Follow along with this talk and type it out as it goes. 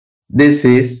This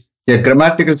is a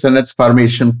grammatical sentence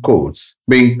formation course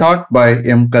being taught by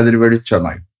M. Kadirvedi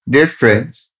Chennai. Dear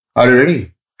friends, are you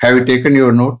ready? Have you taken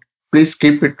your note? Please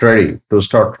keep it ready to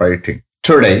start writing.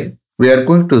 Today, we are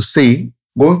going to see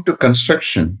going to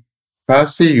construction,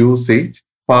 passive usage,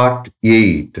 part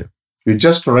 8. You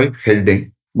just write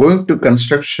heading, going to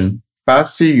construction,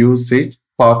 passive usage,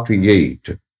 part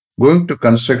 8. Going to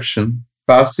construction,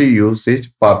 passive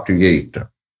usage, part 8.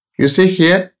 You see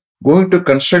here, going to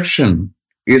construction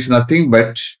is nothing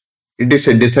but it is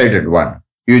a decided one.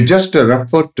 You just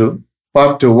refer to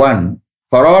part 1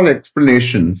 for all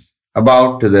explanations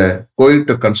about the going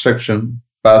to construction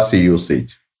passive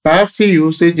usage. Passive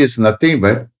usage is nothing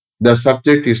but the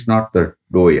subject is not the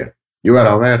doer. You are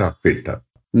aware of it.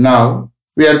 Now,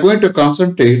 we are going to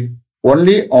concentrate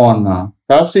only on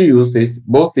passive usage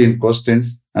both in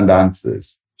questions and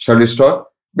answers. Shall we start?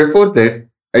 Before that,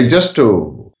 I just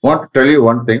want to tell you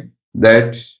one thing,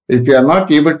 that if you are not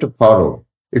able to follow,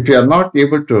 if you are not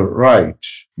able to write,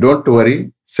 don't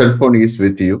worry, cell phone is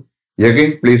with you.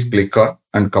 Again, please click on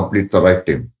and complete the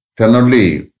writing. Then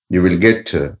only you will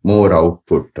get more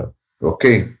output.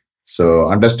 Okay? So,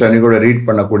 understanding கூட read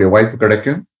பண்ணக்கூடிய வாய்ப்பு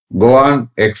கிடைக்கும். Go on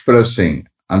expressing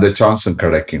and the chance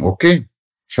கிடைக்கும். Okay?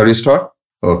 Shall we start?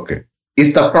 Okay. Is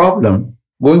the problem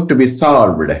going to be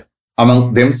solved among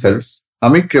themselves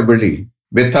amicably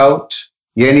without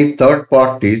any third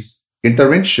party's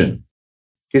intervention?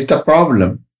 Is the problem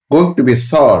going to be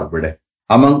solved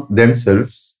among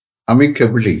themselves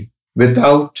amicably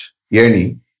without any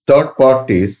third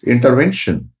party's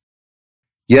intervention?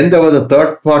 எந்தவது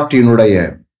third பார்ட்டியினுடைய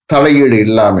தலையீடு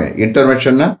இல்லாம,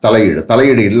 இன்டர்வென்ஷன்னா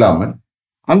தலையீடு இல்லாம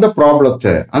அந்த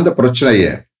ப்ராப்ளத்தை, அந்த பிரச்சனைய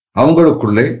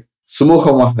அவங்களுக்குள்ளே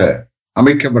சுமூகமாக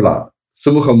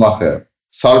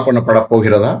சால்வ் பண்ணப்பட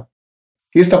போகிறதா?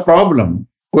 Is the problem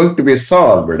going to be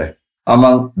solved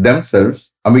among themselves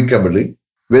amicably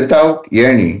without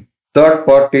any third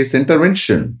party's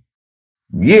intervention?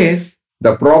 Yes,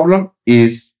 the problem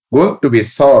is going to be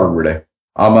solved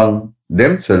among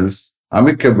themselves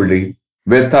amicably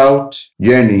without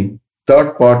any third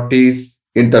party's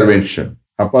intervention.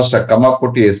 First, a comma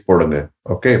put is podunga.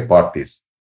 Okay, parties.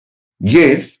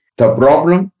 Yes, the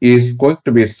problem is going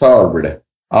to be solved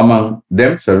among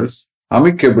themselves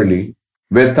amicably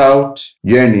without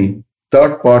any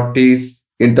third party's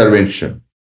intervention.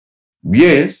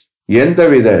 Yes,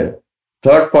 எந்தவித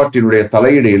third party-னுடைய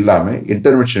தலையீடு இல்லாம,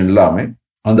 intervention இல்லாம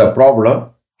அந்த problem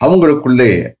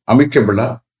அவங்களுக்குள்ளே அமிக்கபிளா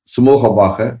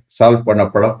சுமூகமாக solve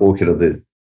பண்ணப்பட போகிறது.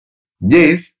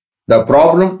 Yes, the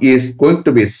problem is going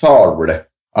to be solved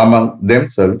among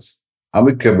themselves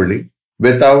amicably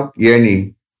without any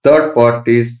third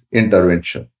party's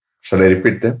intervention. Shall I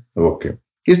repeat them? Okay.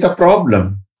 Is the problem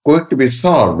going to be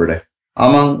solved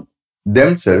among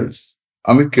themselves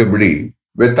amicably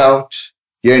without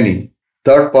any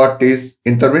third party's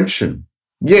intervention?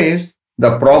 Yes,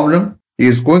 the problem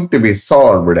is going to be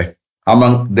solved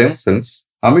among themselves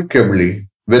amicably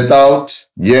without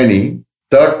any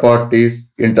third party's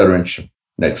intervention.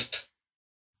 Next.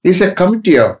 Is a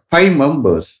committee of 5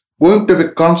 members going to be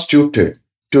constituted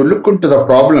to look into the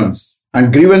problems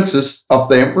and grievances of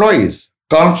the employees?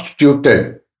 Constituted.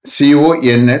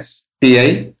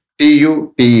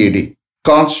 CONSTITUTED.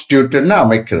 Constituted na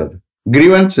அமைக்கிறது.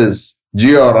 Grievances.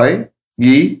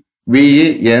 GRIEVANCES.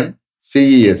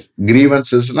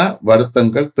 Grievances na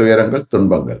வருத்தங்கள், துயரங்கள்,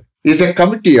 துன்பங்கள். Is a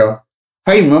committee of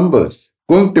 5 members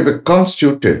going to be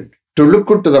constituted to look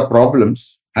into the problems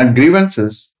and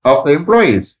grievances of the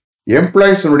employees?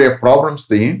 Employees உடைய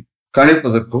ப்ராப்ளம்ஸையும்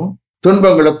கணிப்பதற்கும்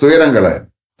துன்பங்களை, துயரங்களை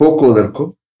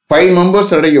போக்குவதற்கும் 5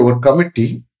 members அடைய ஒரு committee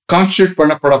constitute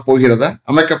பண்ணப்பட போகிறதா,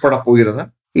 அமைக்கப்பட போகிறதா?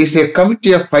 Is a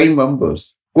committee of 5 members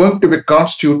going to be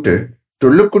constituted to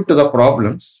look into the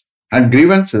problems and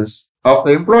grievances of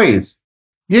the employees?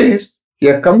 Yes,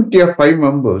 a committee of 5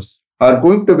 members are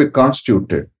going to be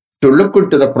constituted to look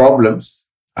into the problems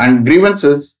and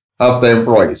grievances of the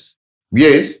employees.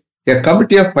 Yes, a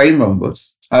committee of 5 members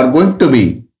are going to be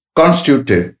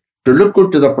constituted to look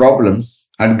into the problems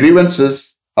and grievances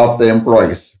of the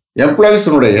employees. Employees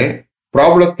உடைய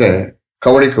ப்ராப்ளத்தை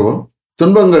கவனிக்கவும்,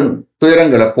 துன்பங்கள்,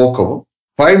 துயரங்களை போக்கவும்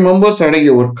 5 members அடைய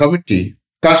ஒரு committee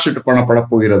constitute பண்ணப்பட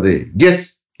போகிறது. Yes,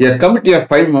 a committee of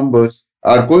 5 members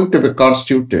are going to be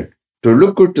constituted to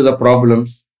look into the problems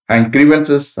and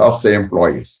grievances of the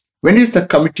employees. When is the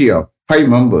committee of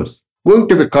 5 members going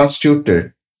to be constituted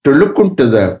to look into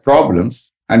the problems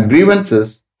and grievances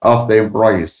of the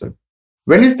employees?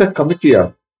 When is the committee of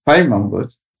 5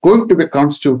 members going to be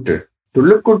constituted to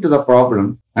look into the problem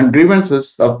and grievances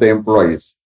of the employees?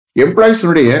 Employees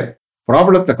உடைய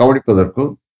ப்ராப்ளத்தை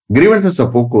கவனிப்பதற்கும், grievances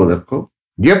போக்குவதற்கும்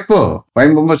எப்போ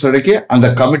 5 members அடங்கிய அந்த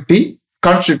committee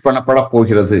constitute பண்ணப்பட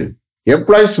போகிறது?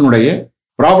 எம்ப்ளாயிஸினுடைய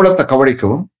ப்ராப்ளத்தை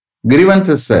கவனிக்கவும்,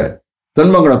 grievances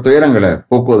துன்பங்களை துயரங்களை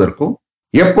போக்குவதற்கும்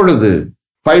எப்பொழுது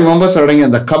 5 members அடங்கிய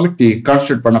அந்த கமிட்டி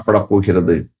கான்ஸ்டியூட் பண்ணப்பட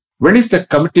போகிறது? When is the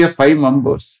committee of 5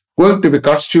 members going to be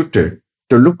constituted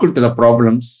to look into the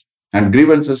problems and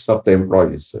grievances of the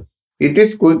employees? It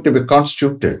is going to be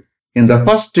constituted in the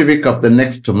first week of the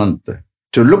next month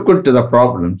to look into the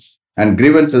problems and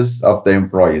grievances of the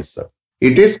employees.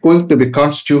 It is going to be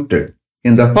constituted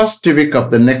in the first week of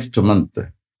the next month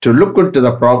to look into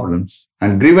the problems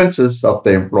and grievances of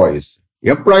the employees.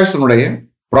 Employees உடைய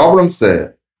problems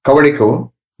கவனிக்கவும்,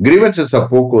 grievances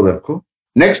போக்குவதற்கும்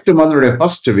next month உடைய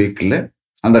first weekல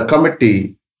அந்த committee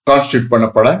constitute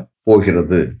பண்ணப்பட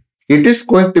போகிறது. It is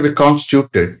going to be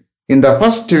constituted in the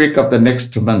first week of the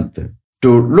next month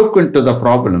to look into the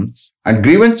problems and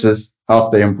grievances of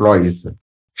the employees.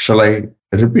 Shall I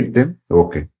repeat them?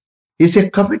 Okay. Is a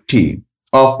committee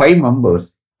of 5 members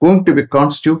going to be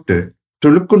constituted to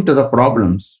look into the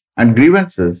problems and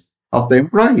grievances of the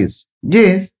employees?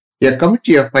 Yes, a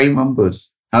committee of 5 members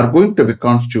are going to be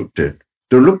constituted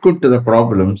to look into the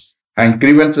problems and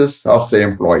grievances of the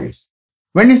employees.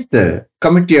 When is the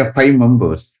committee of 5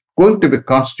 members going to be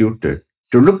constituted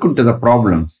to look into the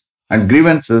problems and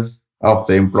grievances of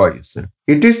the employees?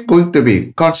 It is going to be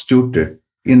constituted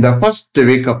in the first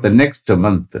week of the next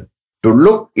month to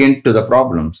look into the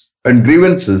problems and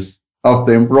grievances of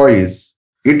the employees.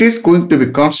 It is going to be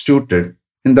constituted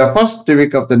in the first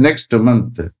week of the next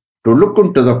month to look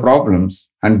into the problems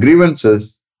and grievances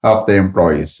of the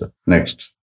employees. Next.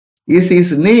 Is his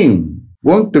name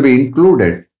going to be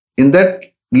included in that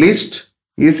list?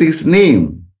 Is his name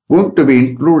going to be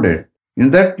included in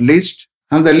that list?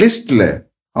 And the listல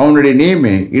அவனுடைய name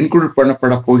include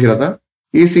பண்ணப்பட போகிறதா?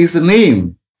 Is his name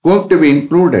going to be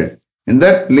included in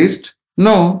that list?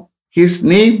 No, his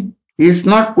name is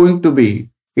not going to be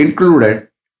included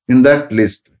in that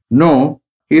list. No,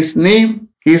 his name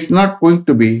is not going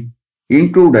to be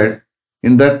included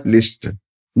in that list.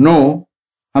 No,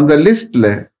 அந்த லிஸ்ட்ல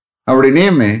அவருடைய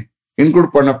name include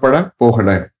பண்ணப்பட போகல.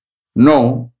 No,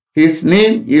 his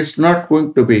name is not going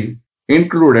to be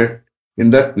included in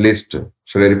that list.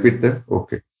 Shall I repeat that?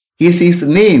 Okay. Is his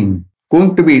name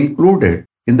going to be included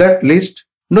in that list?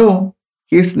 No,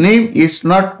 his name is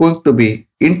not going to be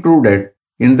included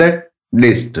in that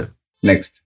list.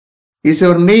 Next. Is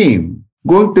your name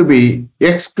going to be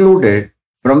excluded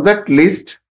from that list?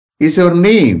 Is your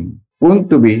name going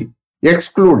to be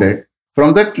excluded from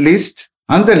that list?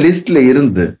 அந்த லிஸ்ட்ல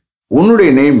இருந்து உன்னுடைய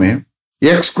name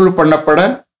exclude பண்ணப்பட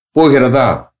போகிறதா,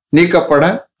 நீக்கப்பட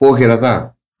போகிறதா?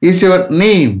 Is your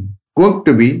name going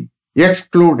to be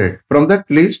excluded from that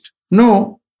list? No,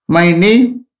 my name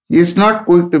is not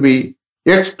going to be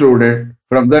excluded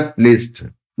from that list.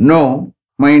 No,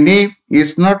 my name is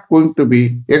not going to be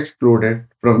excluded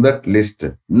from that list.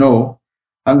 No,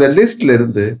 அந்த லிஸ்ட்ல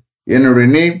இருந்து என்னுடைய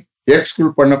name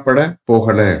exclude பண்ணப்பட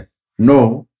போகல. No,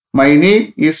 my name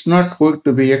is not going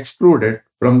to be excluded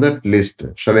from that list.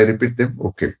 Shall I repeat them?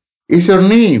 Okay. Is your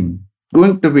name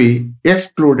going to be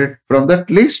excluded from that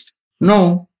list? No,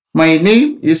 my name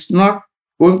is not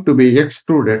going to be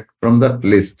excluded from that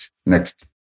list. Next.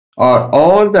 Are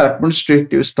all the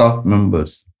administrative staff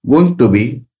members going to be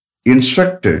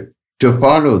instructed to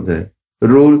follow the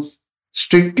rules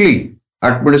strictly?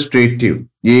 Administrative.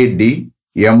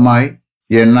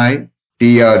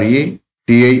 ADMINITRATIVE.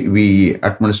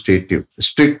 Administrative.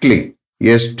 Strictly.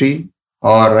 STRICTLY.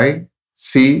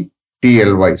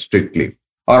 Strictly.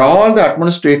 Are all the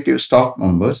administrative staff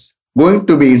members going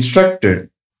to be instructed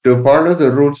to follow the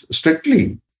rules strictly?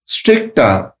 Stricta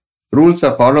rules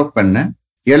follow பண்ண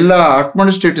எல்லா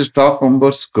administrative staff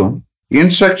membersக்கும்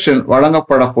instruction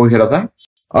வழங்கப்பட போகிறதா?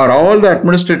 Are all the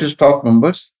administrative staff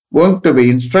members going to be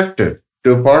instructed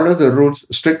to follow the rules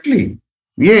strictly?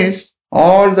 Yes,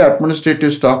 all the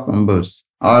administrative staff members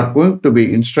are going to be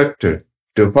instructed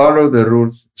to follow the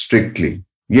rules strictly.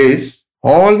 Yes,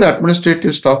 all the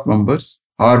administrative staff members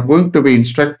are going to be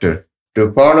instructed to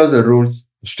follow the rules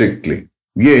strictly.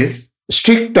 Yes,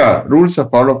 stricta rules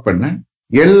follow பண்ண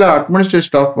எல்லா administrative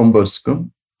staff membersக்கும்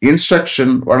instruction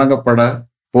வழங்கப்பட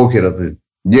போகிறது.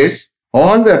 Yes,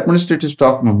 all the administrative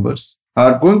staff members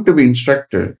are going to be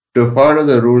instructed to follow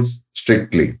the rules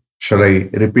strictly. Shall I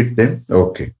repeat them?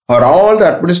 Okay. Are all the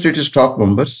administrative staff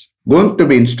members going to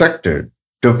be instructed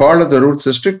to follow the rules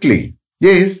strictly?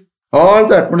 Yes, all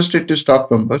the administrative staff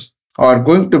members are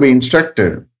going to be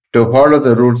instructed to follow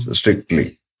the rules strictly.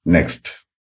 Next.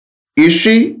 Is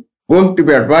she going to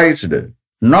be advised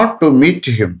not to meet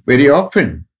him very often?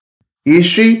 Is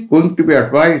she going to be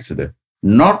advised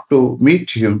not to meet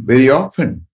him very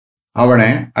often. அவனை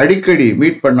அடிக்கடி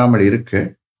meet பண்ணாமல் இருக்க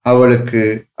அவளுக்கு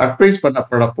advice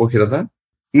பண்ணப்பட போகிறதா?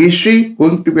 Is she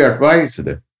going to be advised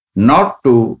not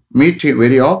to meet him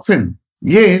very often?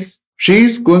 Yes, she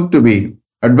is going to be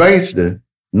advised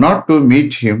not to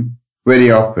meet him very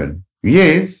often.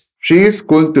 Yes, she is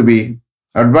going to be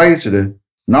advised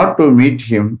not to meet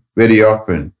him very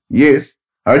often. Yes,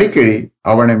 அடிக்கடி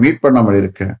அவனை meet பண்ணாமல்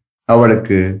இருக்க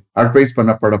அவளுக்கு advice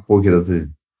பண்ணப்பட போகிறது.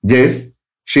 Yes,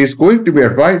 she is going to be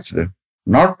advised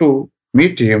not to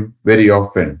meet him very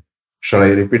often. Shall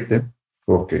I repeat them?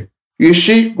 Okay. Is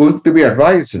she going to be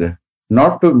advised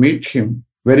not to meet him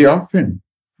very often?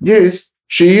 Yes,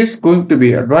 she is going to be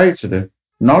advised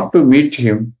not to meet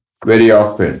him very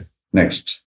often. Next.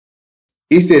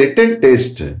 Is a written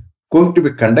test going to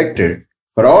be conducted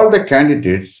for all the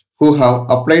candidates who have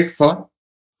applied for?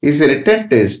 Is a written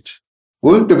test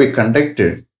going to be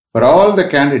conducted for all the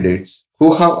candidates who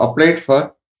have applied for?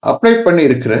 Apply பண்ணி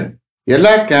இருக்கிற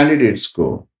எல்லா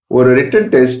கேண்டிடேட்ஸ்க்கும் ஒரு written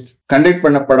test conduct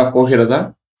பண்ணப்பட போகிறதா?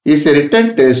 Is a written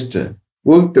test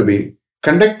going to be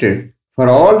conducted for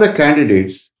all the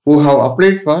candidates who have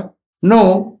applied for? No,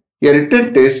 a written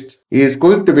test is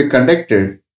going to be conducted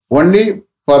only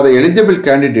for the eligible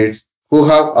candidates who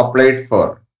have applied for.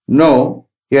 No,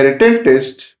 a written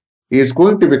test is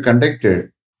going to be conducted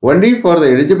only for the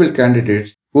eligible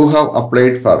candidates who have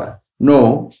applied for. No,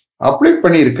 apply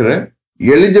பண்ணி இருக்கிற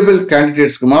eligible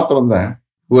candidatesக்கு மாத்திரம் தான்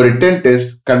ஒரு written test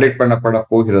conduct பண்ணப்பட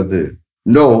போகிறது.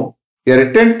 No, a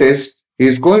written test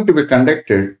is going to be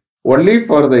conducted only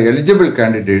for the eligible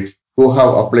candidates who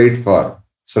have applied for.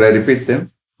 Shall I repeat them?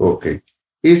 Okay.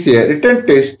 Is a written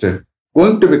test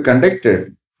going to be conducted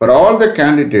for all the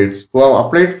candidates who have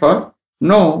applied for?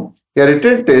 No, a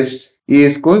written test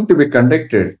is going to be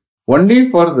conducted only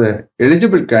for the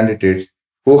eligible candidates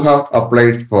who have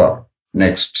applied for.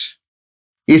 Next.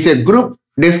 Is a group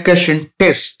discussion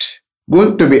test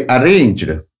going to be arranged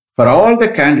for all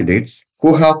the candidates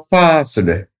who have passed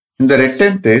in the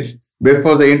written test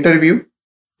before the interview?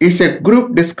 Is a group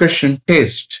discussion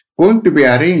test going to be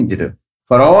arranged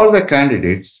for all the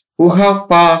candidates who have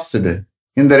passed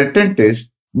in the written test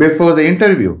before the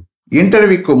interview?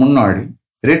 இன்டர்வியூக்கு முன்னாடி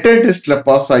return டெஸ்ட்ல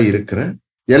pass ஆகியிருக்கிற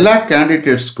எல்லா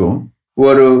கேண்டிடேட்ஸ்க்கும்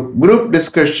ஒரு group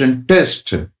discussion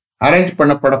test arrange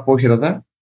பண்ணப்பட போகிறதா?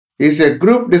 Is a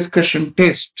group discussion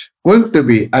test going to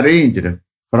be arranged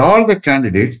for all the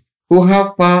candidates who have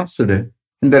passed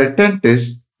in the written test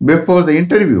before the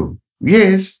interview?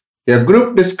 Yes, a group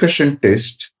discussion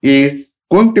test is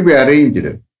going to be arranged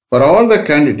for all the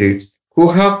candidates who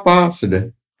have passed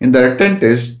in the written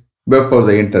test before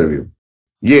the interview.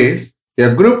 Yes, a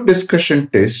group discussion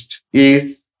test is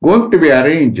going to be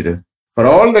arranged for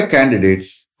all the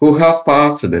candidates who have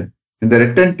passed in the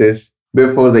written test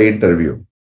before the interview.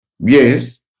 Yes,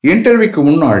 இன்டர்வியூக்கு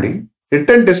முன்னாடி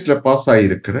return டெஸ்ட்ல pass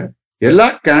ஆகியிருக்கிற எல்லா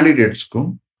கேண்டிடேட்ஸ்க்கும்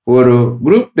ஒரு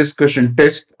group discussion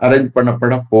test arrange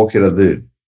பண்ணப்பட போகிறது.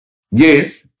 Yes,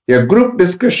 a group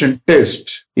discussion test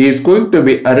is going to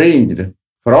be arranged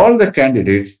for all the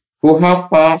candidates who have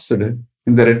passed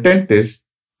in the written test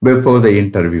before the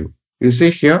interview. You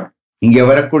see here, இங்க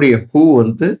வரக்கூடிய who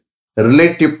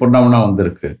relative ப்ரொனவுனா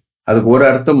வந்திருக்கு. அதுக்கு ஒரு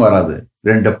அர்த்தம் வராது,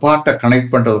 ரெண்டு பார்ட்டை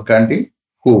கனெக்ட் பண்றதுக்காண்டி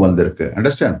who வந்திருக்கு.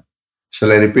 Understand?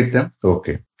 Shall I repeat them?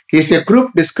 Okay. Is a group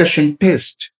discussion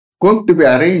test going to be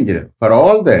arranged for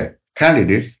all the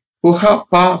candidates who have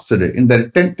passed in the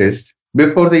written test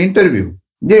before the interview?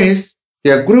 Yes,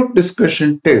 a group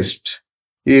discussion test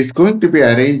is going to be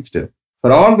arranged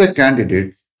for all the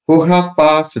candidates who have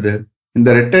passed in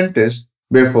the written test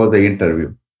before the interview.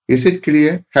 Is it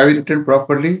clear? Have you written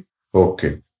properly?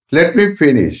 Okay. Let me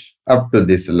finish up to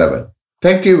this level.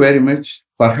 Thank you very much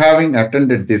for having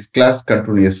attended this class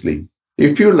continuously.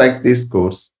 If you like this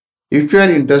course, if you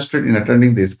are interested in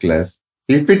attending this class,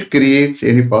 if it creates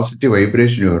any positive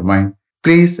vibration in your mind,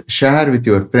 please share with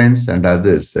your friends and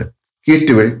others. It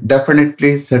will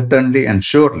definitely, certainly and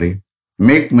surely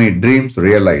make my dreams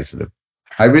realized.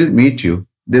 I will meet you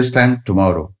this time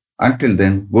tomorrow. Until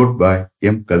then, goodbye.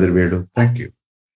 M. Kadirvedu. Thank you.